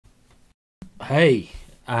Hey,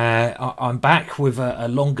 I'm back with a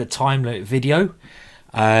longer time limit video.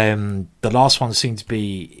 The last one seemed to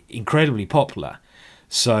be incredibly popular,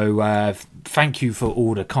 so thank you for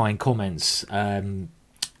all the kind comments. And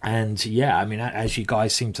yeah, I mean, as you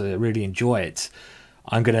guys seem to really enjoy it,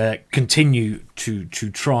 I'm going to continue to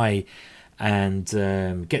try and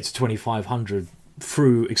get to 2500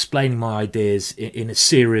 through explaining my ideas in a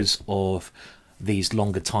series of these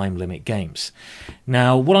longer time limit games.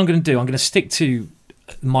 Now, what I'm going to do, I'm going to stick to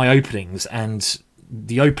my openings, and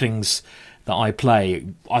the openings that I play,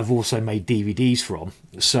 I've also made DVDs from.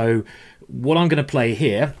 So what I'm going to play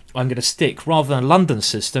here, I'm going to stick, rather than a London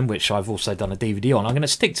system, which I've also done a DVD on, I'm going to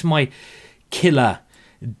stick to my killer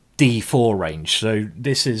D4 range. So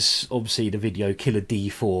this is obviously the video Killer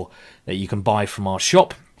D4 that you can buy from our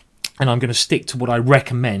shop, and I'm going to stick to what I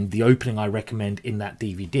recommend, the opening I recommend in that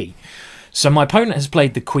DVD. So my opponent has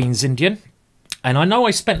played the Queen's Indian, and I know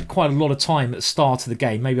I spent quite a lot of time at the start of the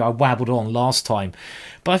game. Maybe I wabbled on last time,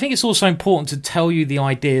 but I think it's also important to tell you the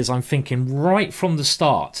ideas I'm thinking right from the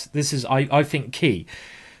start. This is, I think, key.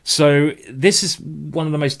 So this is one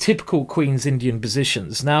of the most typical Queen's Indian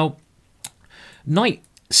positions. Now, knight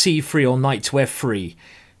c3 or knight to f3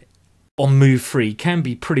 on move 3 can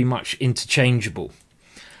be pretty much interchangeable.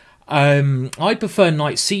 I prefer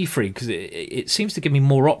knight c3 because it seems to give me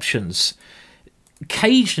more options.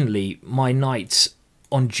 Occasionally, my knight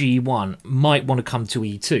on g1 might want to come to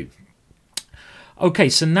e2. Okay,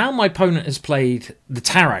 so now my opponent has played the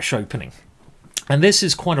Tarrasch opening, and this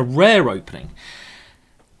is quite a rare opening.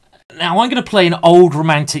 Now, I'm going to play an old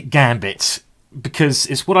romantic gambit because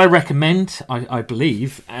it's what I recommend, I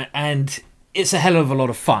believe, and it's a hell of a lot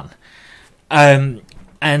of fun.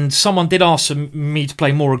 And someone did ask me to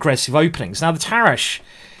play more aggressive openings. Now, the Tarrasch,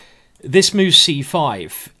 this move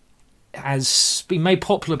c5, has been made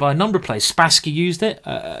popular by a number of players. Spassky used it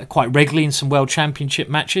quite regularly in some World Championship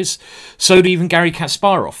matches. So did even Garry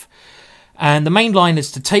Kasparov. And the main line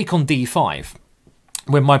is to take on d5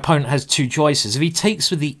 when my opponent has two choices. If he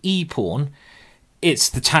takes with the e-pawn, it's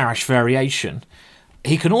the Tarrasch variation.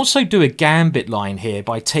 He can also do a gambit line here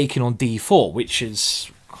by taking on d4, which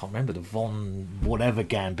is, I can't remember, the von whatever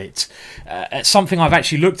gambit. It's something I've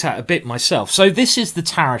actually looked at a bit myself. So this is the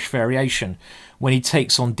Tarrasch variation when he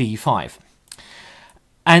takes on d5.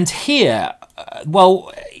 And here,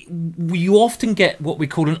 well, you often get what we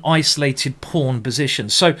call an isolated pawn position.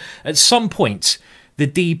 So at some point, the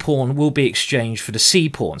d-pawn will be exchanged for the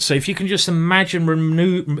c-pawn. So if you can just imagine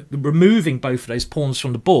removing both of those pawns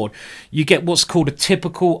from the board, you get what's called a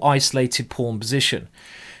typical isolated pawn position,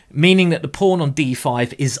 meaning that the pawn on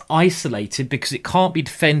d5 is isolated because it can't be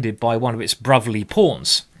defended by one of its brotherly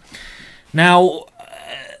pawns. Now,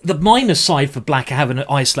 the minus side for black having an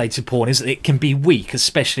isolated pawn is that it can be weak,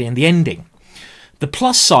 especially in the ending. The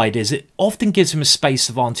plus side is it often gives him a space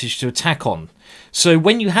advantage to attack on. So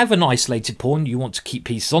when you have an isolated pawn, you want to keep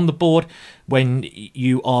pieces on the board. When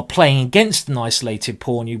you are playing against an isolated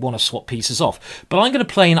pawn, you want to swap pieces off. But I'm going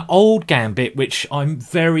to play an old gambit, which I'm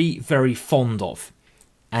very, very fond of.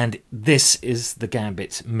 And this is the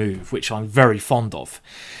gambit move, which I'm very fond of.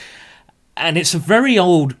 And it's a very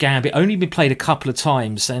old gambit, only been played a couple of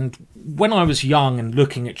times. And when I was young and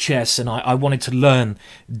looking at chess and I wanted to learn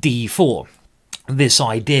d4, this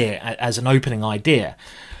idea as an opening idea,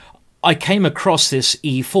 I came across this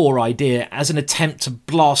e4 idea as an attempt to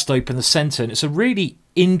blast open the centre. And it's a really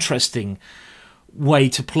interesting way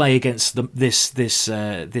to play against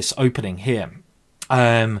this opening here.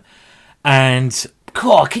 And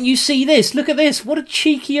God, can you see this? Look at this. What a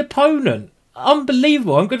cheeky opponent.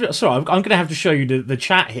 Unbelievable. I'm going to have to show you the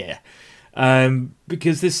chat here,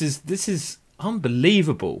 because this is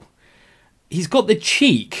unbelievable. He's got the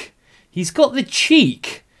cheek. He's got the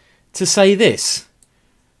cheek to say this.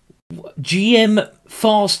 GM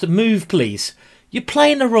fast move, please. You're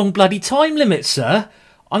playing the wrong bloody time limit, sir.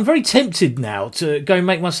 I'm very tempted now to go and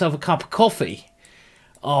make myself a cup of coffee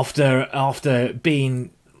after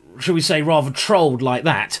being, shall we say, rather trolled like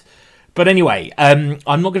that. But anyway, I'm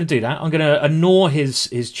not going to do that. I'm going to ignore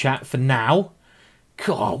his chat for now.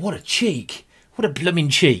 God, what a cheek. What a blooming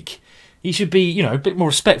cheek. He should be, you know, a bit more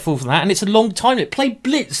respectful for that. And it's a long time. Play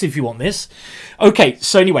blitz if you want this. Okay,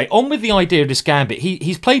 so anyway, on with the idea of this gambit.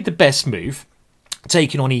 He's played the best move,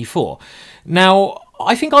 taking on e4. Now,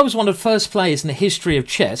 I think I was one of the first players in the history of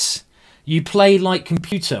chess. You play like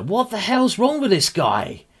computer. What the hell's wrong with this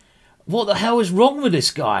guy? What the hell is wrong with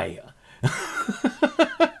this guy?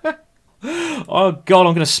 Oh, God,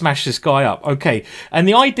 I'm going to smash this guy up. Okay, and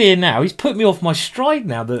the idea now, he's put me off my stride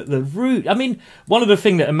now. The root. I mean, one of the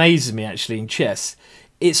things that amazes me, actually, in chess,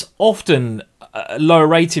 it's often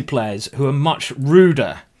lower-rated players who are much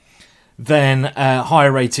ruder than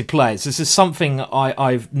higher rated players. This is something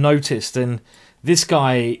I've noticed, and this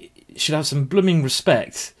guy should have some blooming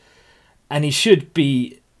respect, and he should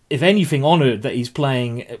be, if anything, honoured that he's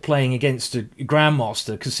playing against a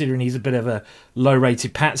Grandmaster, considering he's a bit of a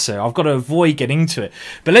low-rated patzer. I've got to avoid getting into it.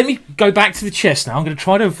 But let me go back to the chess now. I'm going to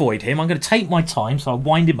try to avoid him. I'm going to take my time, so I'll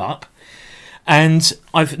wind him up. And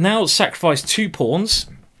I've now sacrificed 2 pawns.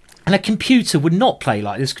 And a computer would not play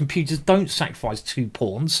like this. Computers don't sacrifice 2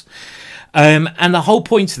 pawns. And the whole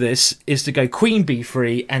point of this is to go queen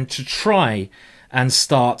b3 and to try and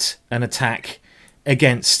start an attack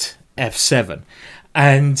against f7.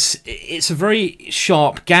 And it's a very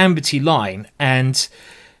sharp gambity line, and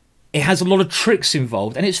it has a lot of tricks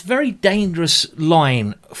involved, and it's a very dangerous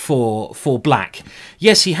line for black.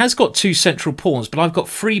 Yes, he has got 2 central pawns, but I've got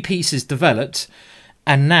 3 pieces developed,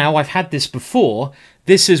 and now I've had this before.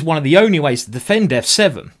 This is one of the only ways to defend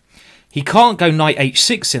f7. He can't go knight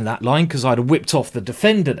h6 in that line because I'd have whipped off the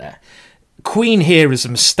defender there. Queen here is a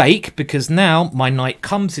mistake because now my knight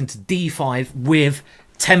comes into d5 with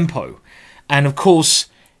tempo. And of course,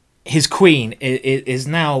 his queen is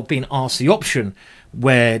now being asked the option,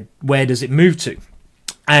 where does it move to?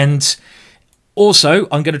 And also,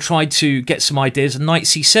 I'm going to try to get some ideas of knight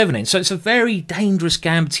c7 in. So it's a very dangerous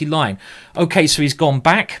gambity line. Okay, so he's gone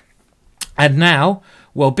back. And now,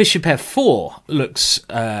 well, bishop f4 looks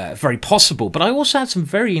very possible. But I also had some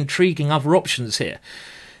very intriguing other options here.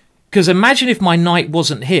 Because imagine if my knight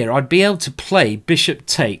wasn't here, I'd be able to play bishop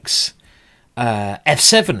takes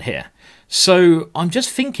f7 here. So I'm just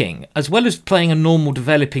thinking, as well as playing a normal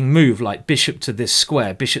developing move like bishop to this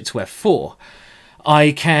square, bishop to f4,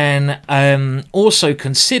 I can also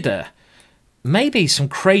consider maybe some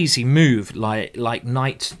crazy move like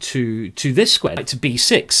knight to this square, knight to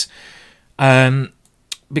b6.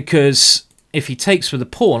 Because if he takes with a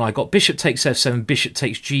pawn, I got bishop takes f7, bishop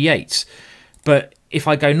takes g8. But if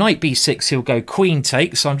I go knight b6, he'll go queen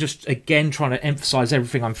takes. So I'm just, again, trying to emphasize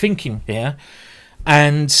everything I'm thinking here.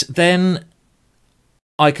 And then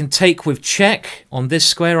I can take with check on this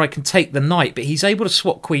square. I can take the knight, but he's able to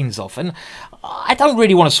swap queens off. And I don't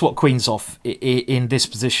really want to swap queens off in this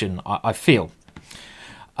position, I feel.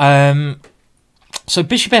 So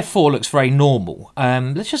bishop f4 looks very normal.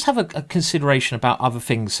 Let's just have a consideration about other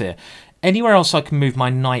things here. Anywhere else I can move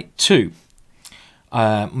my knight to?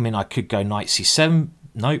 I mean, I could go knight c7.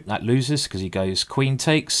 Nope, that loses because he goes queen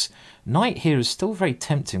takes. Knight here is still very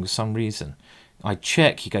tempting for some reason. I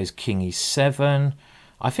check, he goes king e7.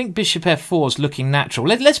 I think bishop f4 is looking natural.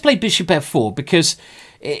 Let's play bishop f4 because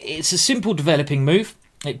it's a simple developing move.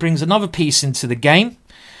 It brings another piece into the game.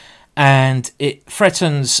 And it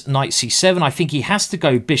threatens knight c7. I think he has to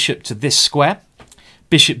go bishop to this square.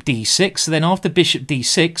 Bishop d6. So then after bishop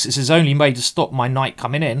d6, this is only made to stop my knight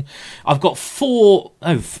coming in. I've got 4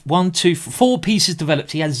 pieces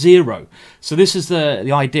developed. He has 0. So this is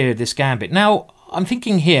the idea of this gambit. Now, I'm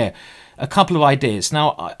thinking here a couple of ideas.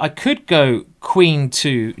 Now, I could go queen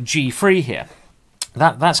to g3 here.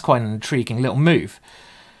 That's quite an intriguing little move.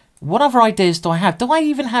 What other ideas do I have? Do I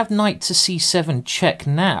even have knight to c7 check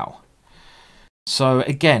now? So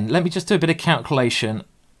again, let me just do a bit of calculation.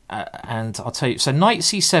 And I'll tell you, so knight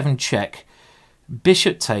c7 check,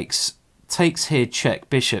 bishop takes here check,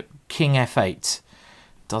 bishop, king f8.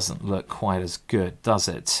 Doesn't look quite as good, does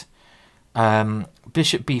it?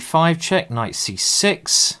 Bishop b5 check, knight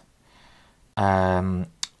c6. I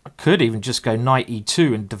could even just go knight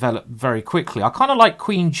e2 and develop very quickly. I kind of like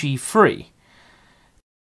queen g3.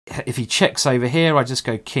 If he checks over here, I just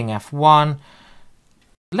go king f1.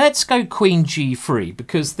 Let's go queen g3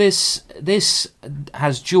 because this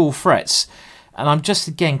has dual threats, and I'm just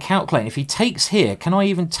again calculating. If he takes here, can I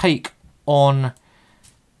even take on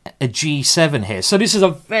a g7 here? So this is a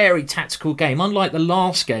very tactical game, unlike the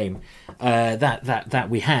last game that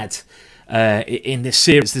we had in this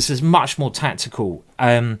series. This is much more tactical.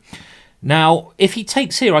 Now, if he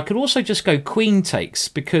takes here, I could also just go queen takes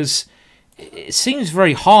because it seems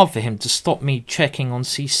very hard for him to stop me checking on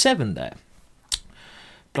c7 there.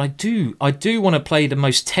 But I do want to play the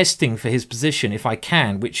most testing for his position if I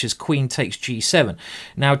can, which is queen takes g7.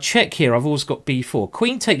 Now check here, I've always got b4.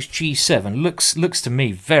 Queen takes g7 looks to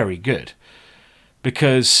me very good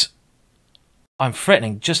because I'm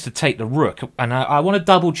threatening just to take the rook. And I want to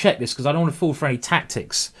double check this because I don't want to fall for any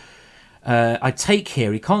tactics. I take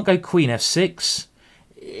here, he can't go queen f6.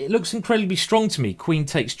 It looks incredibly strong to me, queen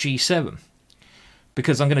takes g7.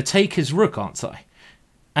 Because I'm going to take his rook, aren't I?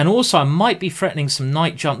 And also, I might be threatening some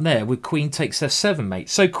knight jump there with queen takes f7, mate.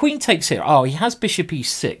 So queen takes here. Oh, he has bishop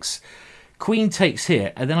e6. Queen takes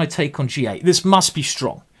here, and then I take on g8. This must be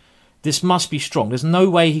strong. This must be strong. There's no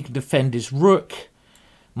way he can defend his rook.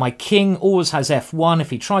 My king always has f1 if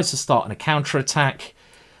he tries to start on a counter-attack.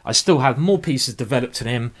 I still have more pieces developed in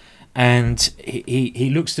him, and he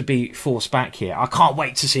looks to be forced back here. I can't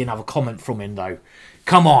wait to see another comment from him, though.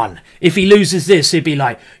 Come on. If he loses this, he'd be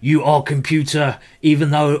like, you are computer, even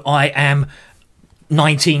though I am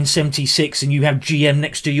 1976 and you have GM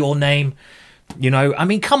next to your name. You know, I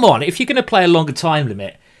mean, come on. If you're going to play a longer time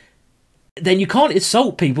limit, then you can't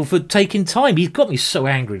insult people for taking time. He's got me so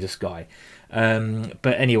angry, this guy.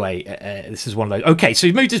 But anyway, this is one of those. Okay, so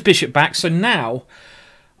he moved his bishop back. So now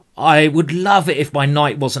I would love it if my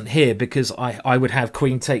knight wasn't here, because I would have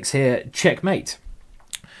queen takes here, checkmate.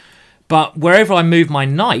 But wherever I move my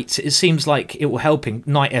knight, it seems like it will help him.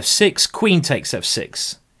 Knight f6, queen takes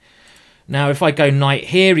f6. Now, if I go knight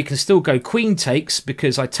here, he can still go queen takes,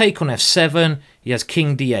 because I take on f7, he has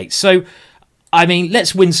king d8. So, I mean,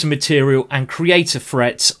 let's win some material and create a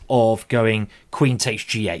threat of going queen takes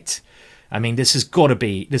g8. I mean, this has got to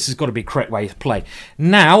be correct way to play.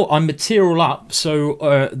 Now I'm material up,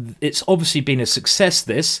 so it's obviously been a success.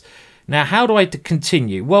 This. Now, how do I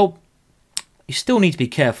continue? Well, you still need to be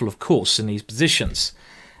careful, of course, in these positions.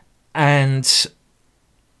 And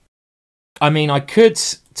I mean, I could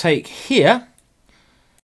take here,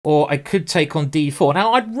 or I could take on d4.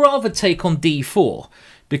 Now, I'd rather take on d4,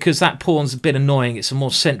 because that pawn's a bit annoying. It's a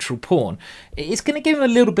more central pawn. It's going to give him a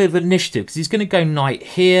little bit of initiative, because he's going to go knight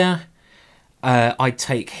here. I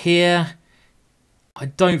take here. I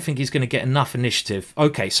don't think he's going to get enough initiative.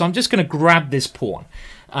 Okay, so I'm just going to grab this pawn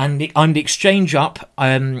and exchange up.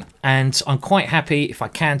 And I'm quite happy, if I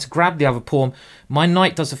can, to grab the other pawn. My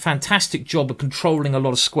knight does a fantastic job of controlling a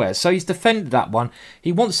lot of squares. So he's defended that one.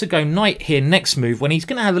 He wants to go knight here next move, when he's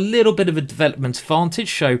going to have a little bit of a development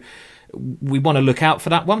advantage. So we want to look out for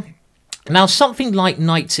that one. Now, something like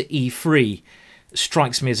knight to e3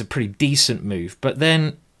 strikes me as a pretty decent move. But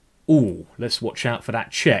then, ooh, let's watch out for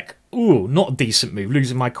that check. Ooh, not a decent move,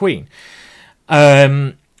 losing my queen.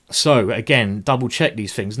 So, again, double check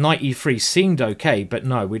these things. Knight e3 seemed okay, but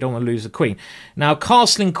no, we don't want to lose the queen. Now,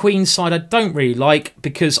 castling queenside I don't really like,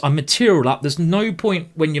 because I'm material up. There's no point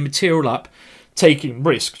when you're material up taking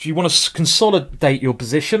risks. You want to consolidate your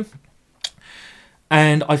position.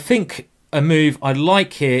 And I think a move I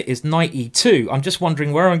like here is knight e2. I'm just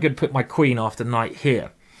wondering where I'm going to put my queen after knight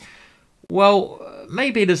here. Well,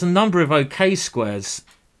 maybe there's a number of okay squares.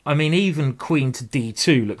 I mean, even queen to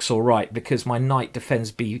d2 looks all right, because my knight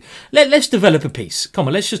defends b. Let's develop a piece. Come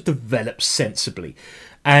on, let's just develop sensibly.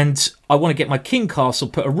 And I want to get my king castle,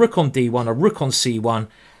 put a rook on d1, a rook on c1,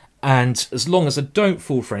 and as long as I don't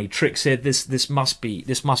fall for any tricks here, this must be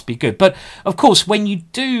good. But of course, when you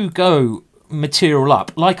do go material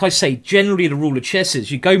up, like I say, generally the rule of chess is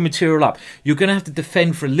you go material up, you're going to have to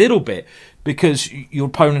defend for a little bit, because your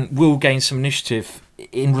opponent will gain some initiative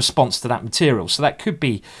in response to that material. So that could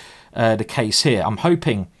be the case here. I'm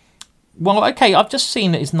hoping. Well, okay, I've just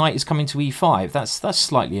seen that his knight is coming to e5. That's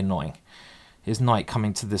slightly annoying. His knight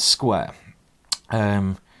coming to this square.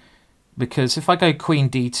 Because if I go queen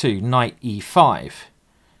d2, knight e5,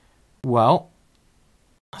 well,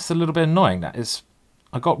 that's a little bit annoying. That is.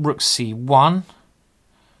 I got rook c1.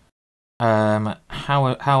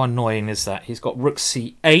 How annoying is that? He's got rook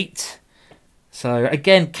c8. So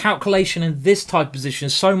again, calculation in this type of position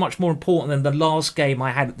is so much more important than the last game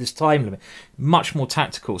I had at this time limit. Much more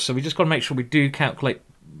tactical. So we just got to make sure we do calculate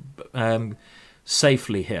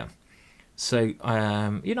safely here. So,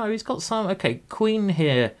 you know, he's got some... Okay, queen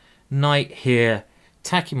here, knight here,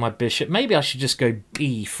 attacking my bishop. Maybe I should just go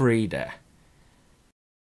b3 there.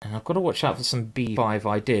 And I've got to watch out for some b5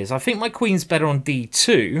 ideas. I think my queen's better on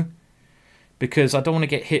d2, because I don't want to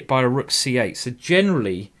get hit by a rook c8. So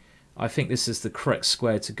generally, I think this is the correct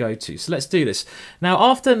square to go to. So let's do this. Now,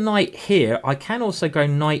 after knight here, I can also go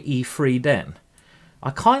knight e3 then. I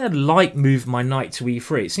kind of like moving my knight to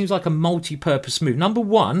e3. It seems like a multi-purpose move. Number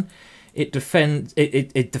one, it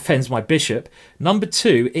defends my bishop. Number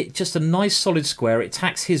two, it's just a nice solid square. It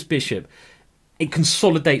attacks his bishop. It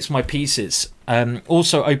consolidates my pieces.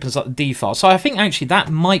 Also opens up the d-file. So I think actually that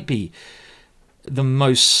might be the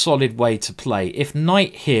most solid way to play. If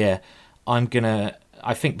knight here, I'm going to,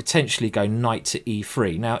 I think, potentially go knight to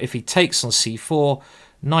e3. Now, if he takes on c4,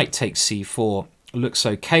 knight takes c4, looks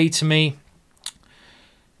okay to me.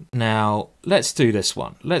 Now, let's do this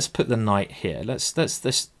one. Let's put the knight here. Let's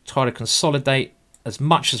try to consolidate as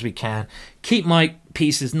much as we can. Keep my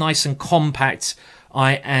pieces nice and compact.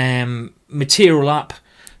 I am material up,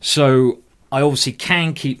 so I obviously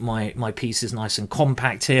can keep my pieces nice and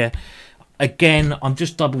compact here. Again, I'm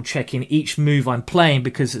just double checking each move I'm playing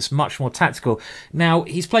because it's much more tactical. Now,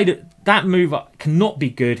 he's played it. That move cannot be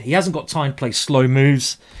good. He hasn't got time to play slow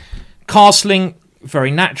moves. Castling,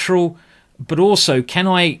 very natural, but also can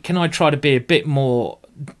I try to be a bit more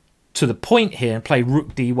to the point here and play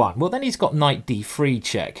rook d1? Well, then he's got knight d3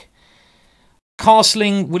 check.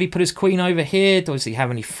 Castling, will he put his queen over here? Does he have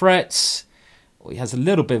any threats? Well, he has a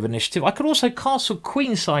little bit of initiative. I could also castle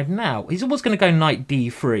queenside now. He's always going to go knight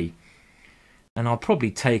d3. And I'll probably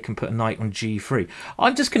take and put a knight on g3.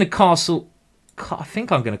 I'm just going to castle... I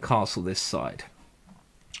think I'm going to castle this side.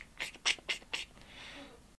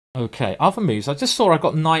 Okay, other moves. I just saw I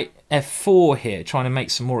got knight f4 here, trying to make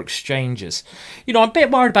some more exchanges. You know, I'm a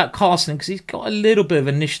bit worried about castling because he's got a little bit of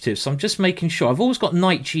initiative, so I'm just making sure. I've always got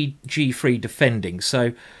knight g3 defending,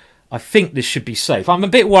 so I think this should be safe. I'm a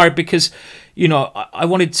bit worried because, you know, I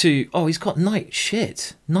wanted to... Oh, he's got knight.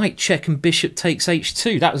 Shit. Knight check and bishop takes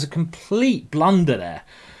h2. That was a complete blunder there.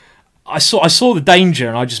 I saw the danger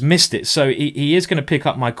and I just missed it, so he is going to pick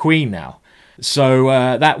up my queen now. So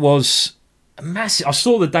that was... massive. I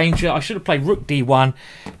saw the danger. I should have played rook d1.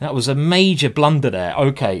 That was a major blunder there.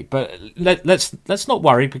 Okay, but let's not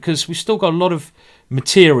worry because we've still got a lot of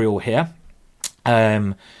material here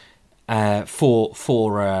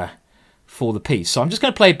for the piece. So I'm just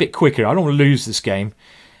going to play a bit quicker. I don't want to lose this game.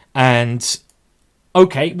 And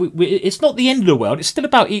okay, it's not the end of the world. It's still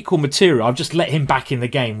about equal material. I've just let him back in the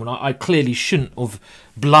game when I clearly shouldn't have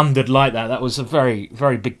blundered like that. That was a very,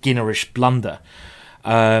 very beginnerish blunder.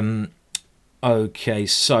 Okay,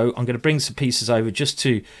 so I'm going to bring some pieces over just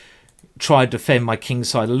to try to defend my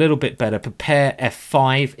kingside a little bit better. Prepare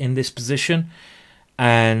f5 in this position.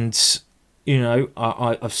 And, you know,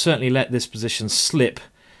 I've certainly let this position slip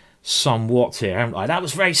somewhat here, haven't I? That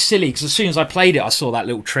was very silly because as soon as I played it, I saw that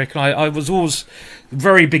little trick. And I was always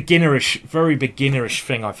very beginnerish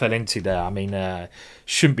thing I fell into there. I mean,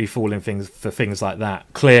 shouldn't be falling for things like that,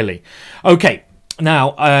 clearly. Okay.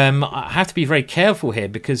 Now, I have to be very careful here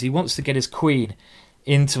because he wants to get his queen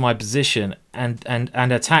into my position and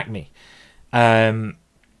attack me. And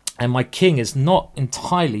my king is not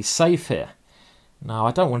entirely safe here. Now,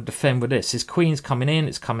 I don't want to defend with this. His queen's coming in.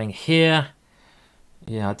 It's coming here.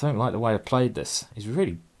 Yeah, I don't like the way I played this. He's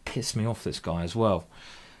really pissed me off, this guy, as well.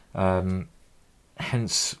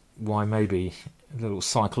 Hence why maybe a little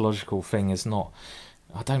psychological thing is not...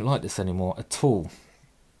 I don't like this anymore at all.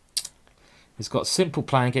 He's got a simple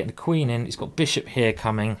plan, getting the queen in. He's got bishop here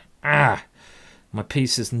coming. Ah! My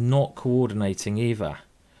piece is not coordinating either.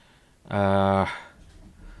 I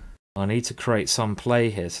need to create some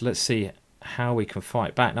play here. So let's see how we can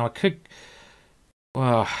fight back. Now I could...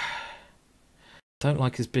 Well... Don't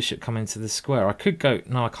like his bishop coming into this square. I could go...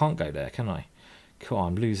 No, I can't go there, can I? Cool,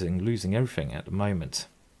 I'm losing everything at the moment.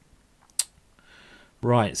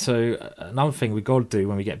 Right, so another thing we've got to do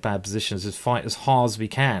when we get bad positions is fight as hard as we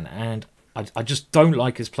can. And... I just don't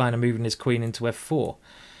like his plan of moving his queen into f4.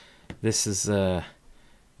 This is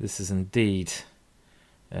indeed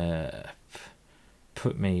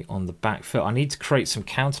put me on the back foot. I need to create some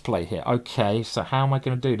counterplay here. Okay, so how am I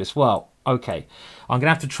going to do this? Well, okay, I'm going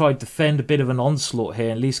to have to try to defend a bit of an onslaught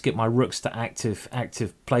here, at least get my rooks to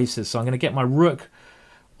active places. So I'm going to get my rook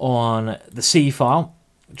on the c file.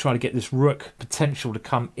 Try to get this rook potential to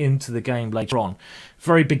come into the game later on.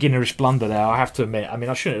 Very beginnerish blunder there, I have to admit. I mean,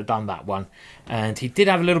 I shouldn't have done that one. And he did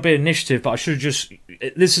have a little bit of initiative, but I should have just...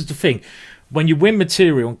 This is the thing. When you win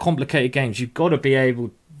material in complicated games, you've got to be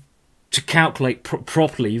able to calculate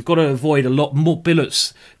properly. You've got to avoid a lot more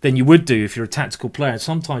billets than you would do if you're a tactical player. And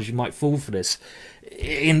sometimes you might fall for this.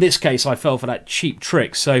 In this case, I fell for that cheap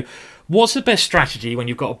trick. So what's the best strategy when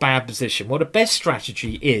you've got a bad position? Well, the best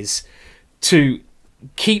strategy is to...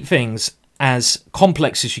 keep things as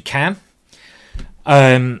complex as you can.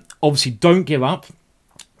 Obviously, don't give up.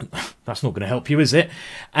 That's not going to help you, is it?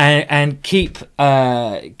 And keep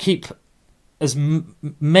as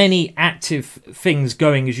many active things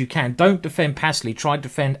going as you can. Don't defend passively. Try to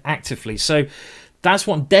defend actively. So that's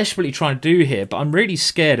what I'm desperately trying to do here. But I'm really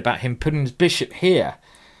scared about him putting his bishop here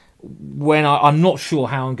when I'm not sure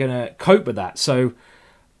how I'm going to cope with that. So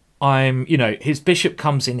you know, his bishop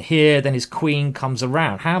comes in here, then his queen comes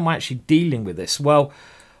around. How am I actually dealing with this? Well,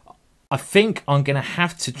 I think I'm going to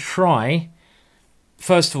have to try,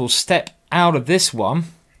 first of all, step out of this one.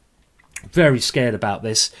 Very scared about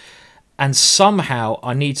this. And somehow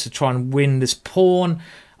I need to try and win this pawn.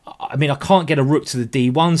 I mean, I can't get a rook to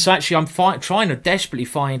the d1. So actually, I'm trying to desperately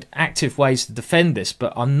find active ways to defend this,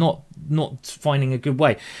 but I'm not finding a good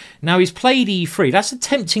way. Now, he's played e3. That's a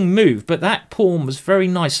tempting move, but that pawn was very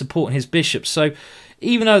nice supporting his bishop. So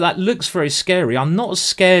even though that looks very scary, I'm not as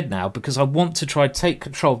scared now because I want to try to take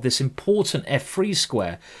control of this important f3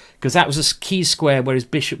 square because that was a key square where his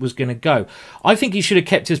bishop was going to go. I think he should have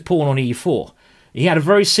kept his pawn on e4. He had a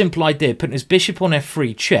very simple idea, putting his bishop on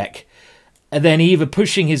f3 check, and then either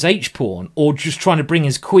pushing his h-pawn or just trying to bring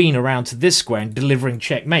his queen around to this square and delivering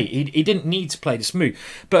checkmate. He didn't need to play this move.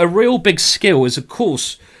 But a real big skill is, of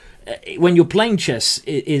course, when you're playing chess,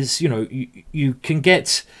 is, you know, you can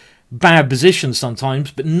get bad positions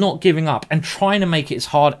sometimes, but not giving up and trying to make it as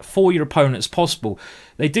hard for your opponent as possible.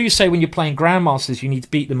 They do say when you're playing Grandmasters, you need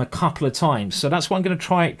to beat them a couple of times. So that's what I'm going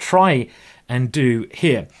to try and do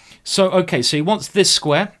here. So, okay, so he wants this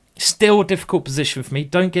square. Still a difficult position for me,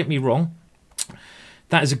 don't get me wrong.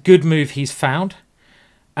 That is a good move he's found.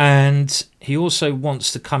 And he also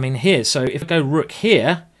wants to come in here. So if I go rook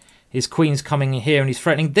here, his queen's coming in here and he's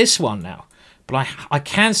threatening this one now. But I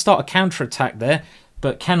can start a counter-attack there.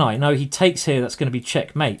 But can I? No, he takes here. That's going to be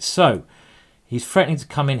checkmate. So he's threatening to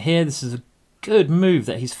come in here. This is a good move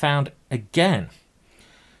that he's found again.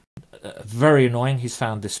 Very annoying he's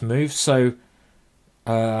found this move. So,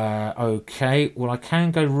 okay. Well, I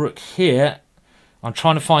can go rook here. I'm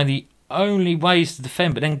trying to find the only ways to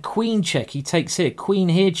defend, but then queen check, he takes here, queen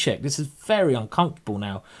here check. This is very uncomfortable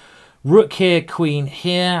now. Rook here, queen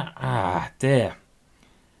here. Ah, dear.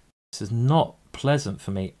 This is not pleasant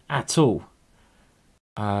for me at all.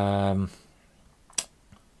 Right.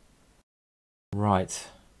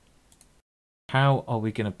 How are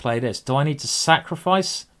we going to play this? Do I need to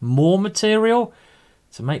sacrifice more material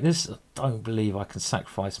to make this? I don't believe I can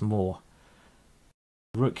sacrifice more.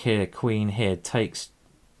 Rook here, queen here takes.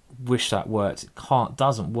 Wish that worked. It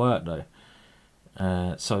doesn't work though.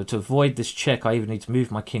 So to avoid this check, I either need to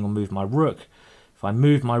move my king or move my rook. If I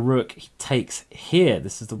move my rook, he takes here.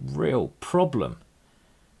 This is the real problem.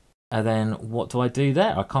 And then what do I do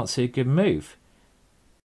there? I can't see a good move.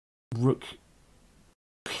 Rook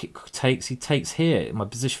takes, he takes here. My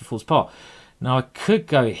position falls apart. Now I could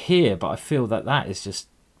go here, but I feel that that is just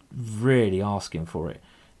really asking for it.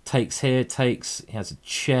 Takes here, takes, he has a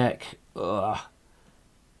check. Ugh.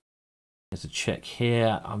 There's a check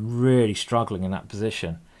here. I'm really struggling in that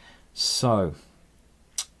position. So,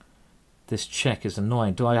 this check is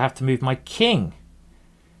annoying. Do I have to move my king?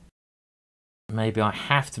 Maybe I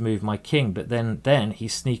have to move my king, but then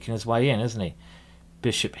he's sneaking his way in, isn't he?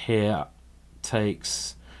 Bishop here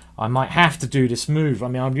takes. I might have to do this move. I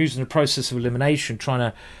mean, I'm using the process of elimination,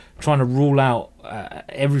 trying to rule out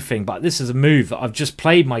everything. But this is a move that I've just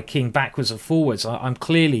played my king backwards and forwards. I'm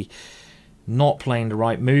clearly not playing the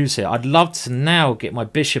right moves here. I'd love to now get my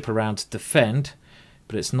bishop around to defend,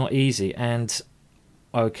 but it's not easy. And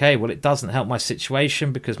okay, well, it doesn't help my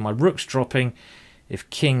situation because my rook's dropping. If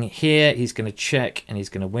king here, he's going to check and he's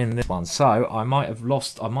going to win this one. So I might have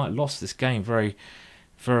lost this game. Very,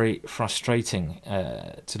 very frustrating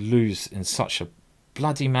to lose in such a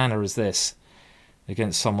bloody manner as this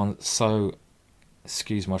against someone so,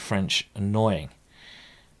 excuse my French, annoying.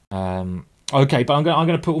 Okay, but I'm going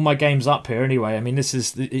to put all my games up here anyway. I mean, this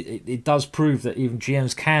is it does prove that even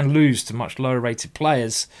GMs can lose to much lower rated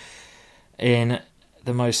players in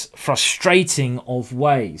the most frustrating of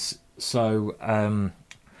ways. So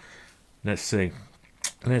let's see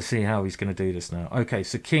how he's going to do this now. Okay,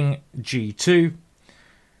 so king g2,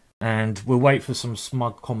 and we'll wait for some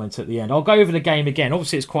smug comments at the end. I'll go over the game again.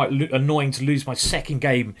 Obviously, it's quite annoying to lose my second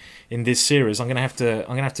game in this series. I'm going to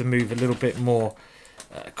have to move a little bit more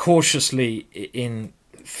cautiously in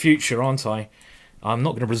future, aren't I? I'm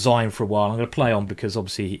not going to resign for a while. I'm going to play on because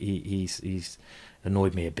obviously he's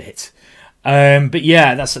annoyed me a bit. But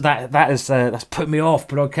yeah, that's put me off.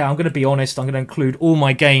 But okay, I'm going to be honest. I'm going to include all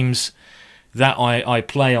my games that I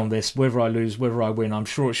play on this, whether I lose, whether I win. I'm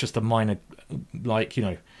sure it's just a minor, like, you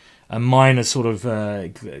know, a minor sort of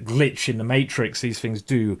glitch in the matrix. These things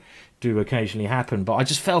do occasionally happen. But I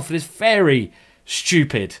just fell for this very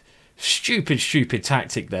stupid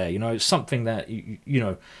tactic there. You know, it's something that you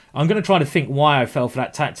know. I'm going to try to think why I fell for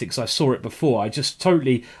that tactic, because I saw it before. I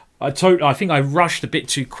think I rushed a bit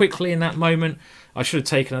too quickly in that moment. I should have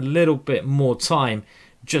taken a little bit more time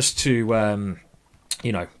just to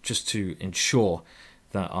you know, just to ensure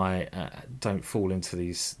that I don't fall into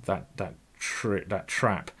that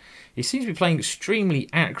trap. He seems to be playing extremely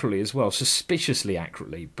accurately as well, suspiciously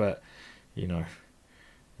accurately, but you know,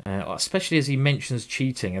 especially as he mentions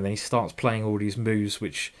cheating and then he starts playing all these moves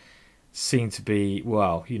which seem to be,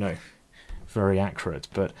 well, you know, very accurate.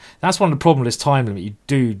 But that's one of the problems with this time limit. You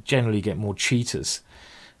do generally get more cheaters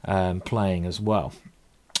playing as well.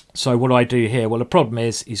 So what do I do here? Well, the problem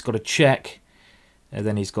is he's got a check, and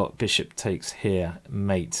then he's got bishop takes here,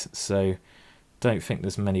 mate. So don't think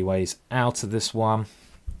there's many ways out of this one.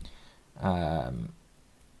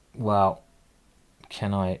 Well,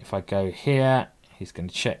 can I, if I go here, he's going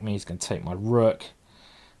to check me, he's going to take my rook.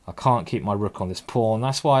 I can't keep my rook on this pawn.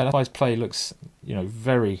 That's why his play looks, you know,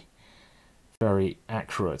 very, very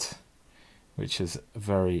accurate which is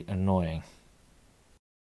very annoying.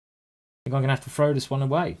 I think I'm going to have to throw this one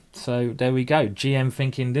away. So there we go. GM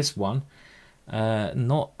thinking this one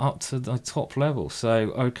not up to the top level.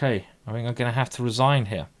 So, okay, I think I'm going to have to resign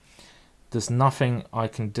here. There's nothing I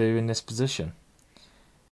can do in this position.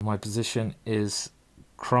 My position is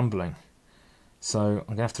crumbling. So I'm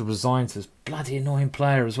going to have to resign to this bloody annoying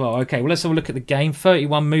player as well. Okay, well, let's have a look at the game.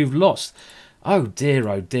 31 move lost. Oh dear,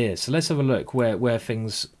 oh dear. So let's have a look where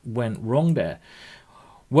things went wrong there.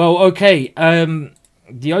 Well, okay,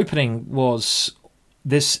 the opening was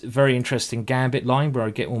this very interesting gambit line where I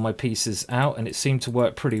get all my pieces out, and it seemed to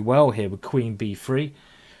work pretty well here with Queen B3.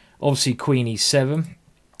 Obviously, Queen E7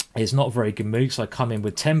 is not a very good move, so I come in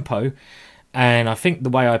with tempo. And I think the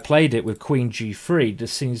way I played it with Queen G3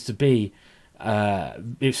 just seems to be,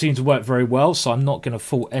 it seems to work very well, so I'm not going to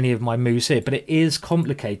fault any of my moves here. But it is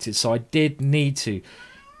complicated, so I did need to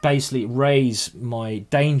basically raise my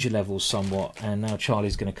danger levels somewhat. And now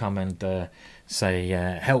Charlie's going to come and say,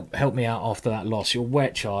 help me out after that loss. You're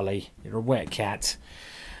wet, Charlie. You're a wet cat.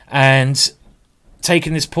 And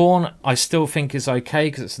taking this pawn, I still think is okay,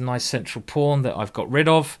 because it's a nice central pawn that I've got rid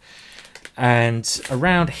of. And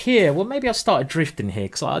around here, well, maybe I started drifting here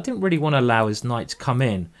because I didn't really want to allow his knight to come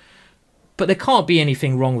in. But there can't be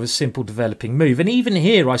anything wrong with a simple developing move. And even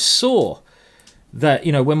here, I saw that,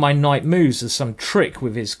 you know, when my knight moves, there's some trick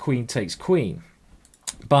with his queen takes queen.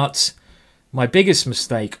 But my biggest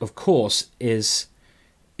mistake, of course, is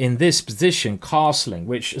in this position, castling,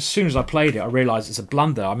 which as soon as I played it, I realised it's a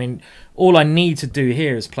blunder. I mean, all I need to do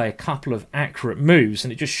here is play a couple of accurate moves,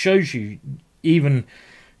 and it just shows you, even,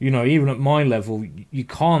 you know, even at my level, you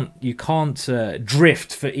can't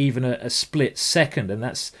drift for even a split second, and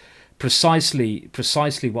that's precisely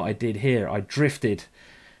what I did here. I drifted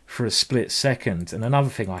for a split second. And another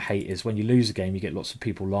thing I hate is when you lose a game, you get lots of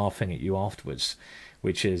people laughing at you afterwards,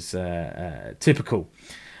 which is typical.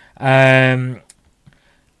 Okay,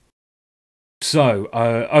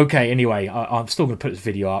 anyway, I'm still going to put this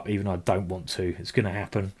video up, even though I don't want to. It's going to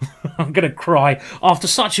happen. I'm going to cry. After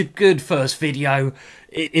such a good first video,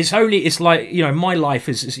 it's like, you know, my life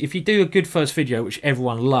is if you do a good first video, which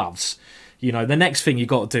everyone loves, you know, the next thing you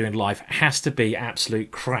got to do in life has to be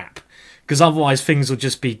absolute crap. Because otherwise things will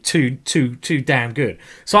just be too damn good.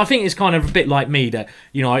 So I think it's kind of a bit like me that,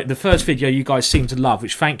 you know, the first video you guys seem to love,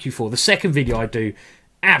 which thank you for. The second video I do,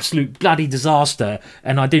 absolute bloody disaster,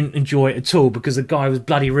 and I didn't enjoy it at all because the guy was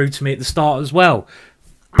bloody rude to me at the start as well.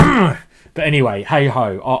 But anyway, hey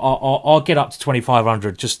ho, I'll get up to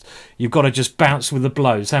 2,500. Just, you've got to just bounce with the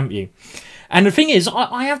blows, haven't you? And the thing is,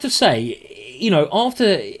 I have to say, you know, after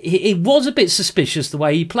it was a bit suspicious the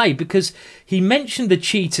way he played, because he mentioned the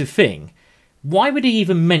cheater thing. Why would he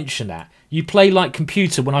even mention that? You play like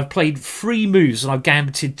computer when I've played 3 moves and I've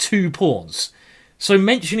gambited 2 pawns. So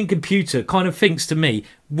mentioning computer kind of thinks to me,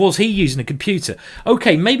 was he using a computer?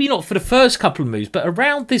 Okay, maybe not for the first couple of moves, but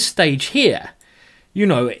around this stage here, you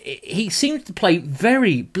know, he seems to play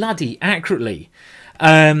very bloody accurately.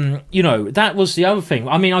 You know, that was the other thing.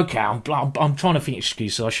 I mean, okay, I'm trying to think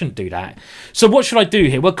excuses. I shouldn't do that. So what should I do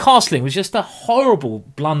here? Well, castling was just a horrible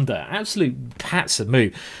blunder. Absolute patzer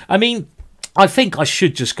move. I mean, I think I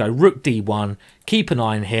should just go rook d1, keep an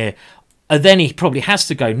eye on here. And then he probably has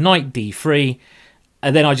to go knight d3.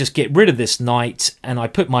 And then I just get rid of this knight and I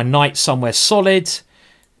put my knight somewhere solid.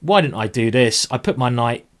 Why didn't I do this? I put my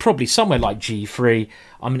knight probably somewhere like g3.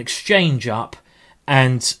 I'm an exchange up,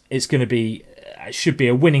 and it's going to be, it should be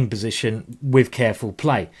a winning position with careful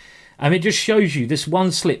play. And it just shows you this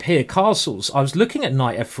one slip here, castles. I was looking at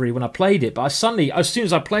knight f3 when I played it, but I suddenly, as soon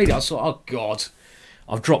as I played it, I thought, oh God,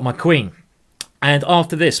 I've dropped my queen. And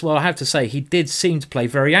after this, well, I have to say, he did seem to play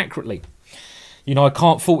very accurately. You know, I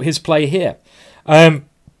can't fault his play here.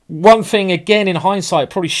 One thing, again, in hindsight,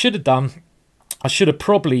 probably should have done, I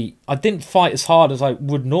didn't fight as hard as I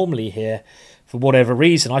would normally here for whatever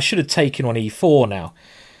reason. I should have taken on e4 now,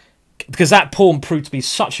 because that pawn proved to be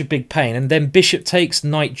such a big pain. And then bishop takes,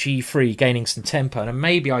 knight g3, gaining some tempo, and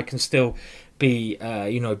maybe I can still be,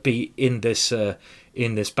 you know, be in this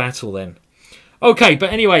battle then. Okay,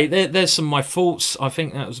 but anyway, there's some of my faults. I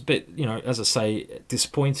think that was a bit, you know, as I say,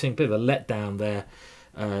 disappointing, bit of a letdown there.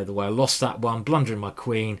 The way I lost that one, blundering my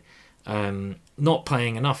queen, not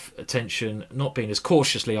paying enough attention, not being as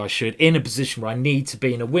cautiously I should, in a position where I need to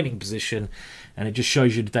be in a winning position. And it just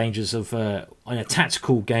shows you the dangers of, in a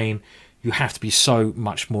tactical game, you have to be so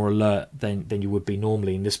much more alert than you would be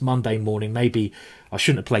normally. In this Monday morning, maybe I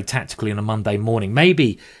shouldn't have played tactically on a Monday morning.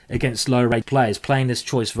 Maybe against lower rate players, playing this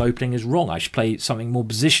choice of opening is wrong. I should play something more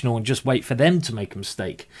positional and just wait for them to make a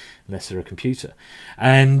mistake, unless they're a computer.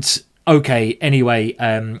 And okay, anyway,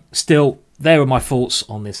 still, there were my thoughts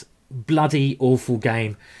on this bloody awful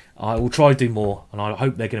game. I will try to do more, and I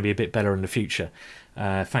hope they're going to be a bit better in the future.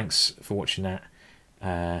 Thanks for watching that.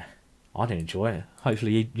 I didn't enjoy it.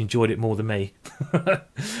 Hopefully you enjoyed it more than me.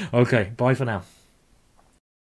 Okay, bye for now.